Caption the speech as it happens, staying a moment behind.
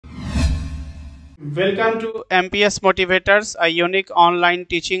Welcome to MPS Motivators, a unique online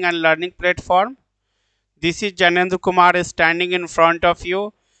teaching and learning platform. This is Janendra Kumar standing in front of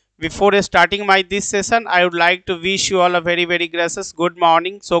you. Before starting this session, I would like to wish you all a very gracious good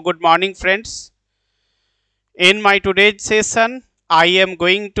morning. So good morning friends. In my today's session, I am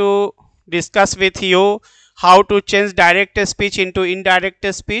going to discuss with you how to change direct speech into indirect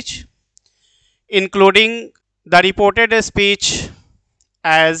speech, including the reported speech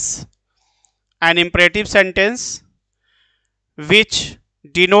as an imperative sentence which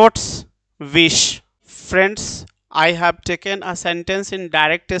denotes wish. Friends, I have taken a sentence in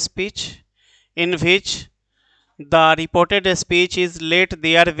direct speech in which the reported speech is let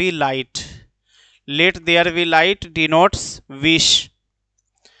there be light. Let there be light denotes wish.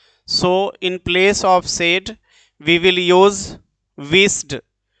 So in place of said, we will use wished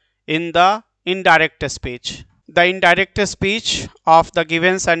in the indirect speech. The indirect speech of the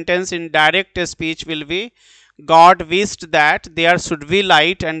given sentence in direct speech will be God wished that there should be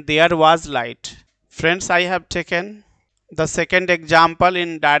light and there was light. Friends, I have taken the second example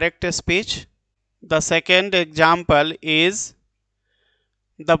in direct speech. The second example is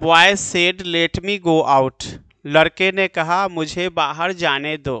the boy said let me go out. लड़के ने कहा मुझे बाहर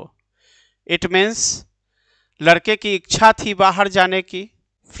जाने दो. It means लड़के की इच्छा थी बाहर जाने की.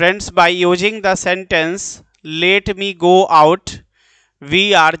 Friends, by using the sentence let me go out,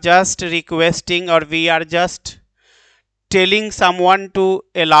 we are just requesting or we are just telling someone to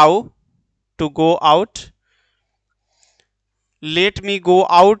allow to go out. Let me go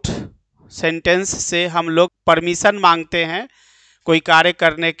out sentence से हम लोग परमिशन मांगते हैं कोई कार्य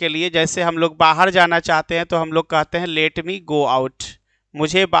करने के लिए. जैसे हम लोग बाहर जाना चाहते हैं तो हम लोग कहते हैं लेट मी गो आउट,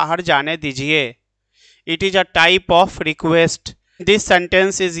 मुझे बाहर जाने दीजिए. It is a type of request. This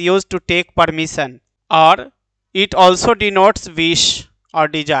sentence is used to take permission और इट ऑल्सो डिनोट्स विश और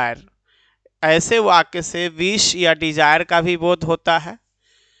डिजायर. ऐसे वाक्य से विश या डिजायर का भी बोध होता है.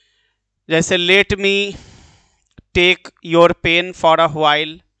 जैसे let me take your pen for a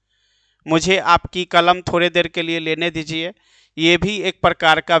while, मुझे आपकी कलम थोड़े देर के लिए लेने दीजिए. ये भी एक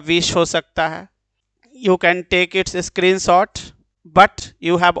प्रकार का विश हो सकता है. You can take its screenshot, but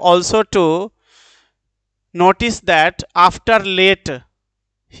you have also to notice that after let,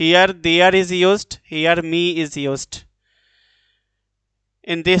 here there is used, here me is used.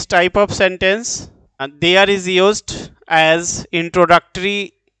 In this type of sentence, there is used as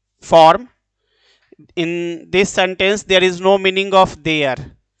introductory form. In this sentence there is no meaning of there.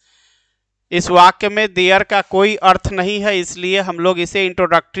 इस वाक्य में there का कोई अर्थ नहीं है, इसलिए हम लोग इसे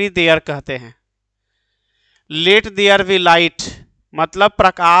इंट्रोडक्टरी there कहते हैं. Let there be light मतलब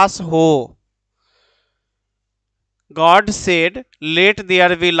प्रकाश हो. God said let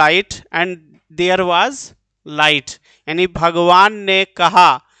there be light and there was light. यानी भगवान ने कहा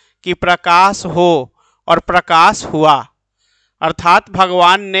कि प्रकाश हो और प्रकाश हुआ. अर्थात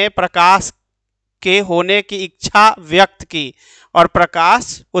भगवान ने प्रकाश के होने की इच्छा व्यक्त की और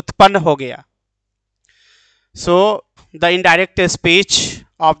प्रकाश उत्पन्न हो गया. So the indirect speech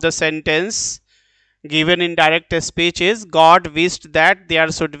of the sentence given in direct speech is God wished that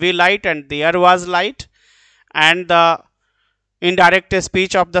there should be light and there was light. And the indirect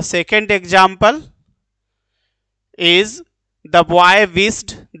speech of the second example is the boy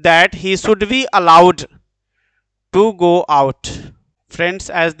wished that he should be allowed to go out. Friends,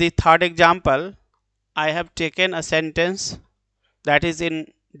 as the third example, I have taken a sentence that is in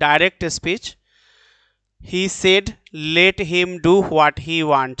direct speech. He said let him do what he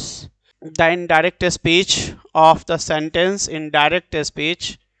wants. The indirect speech of the sentence in direct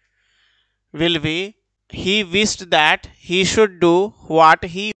speech will be he wished that he should do what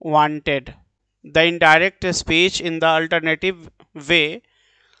he wanted. The indirect speech in the alternative way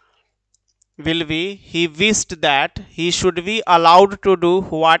will be he wished that he should be allowed to do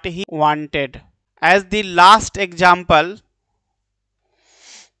what he wanted. As the last example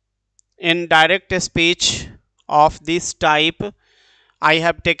in direct speech of this type, I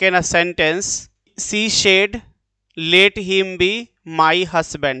have taken a sentence she said let him be my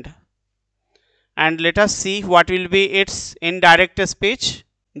husband. And let us see what will be its indirect speech.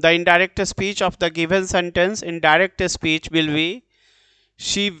 The indirect speech of the given sentence in direct speech will be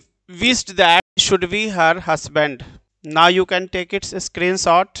she wished that he should be her husband. Now you can take its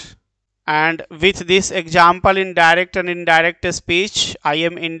screenshot. And with this example in direct and indirect speech, I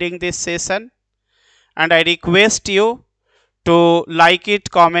am ending this session. And I request you to like it,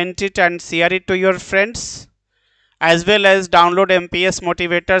 comment it and share it to your friends, as well as download MPS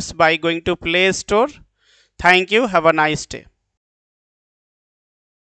Motivators by going to Play Store. Thank you. Have a nice day.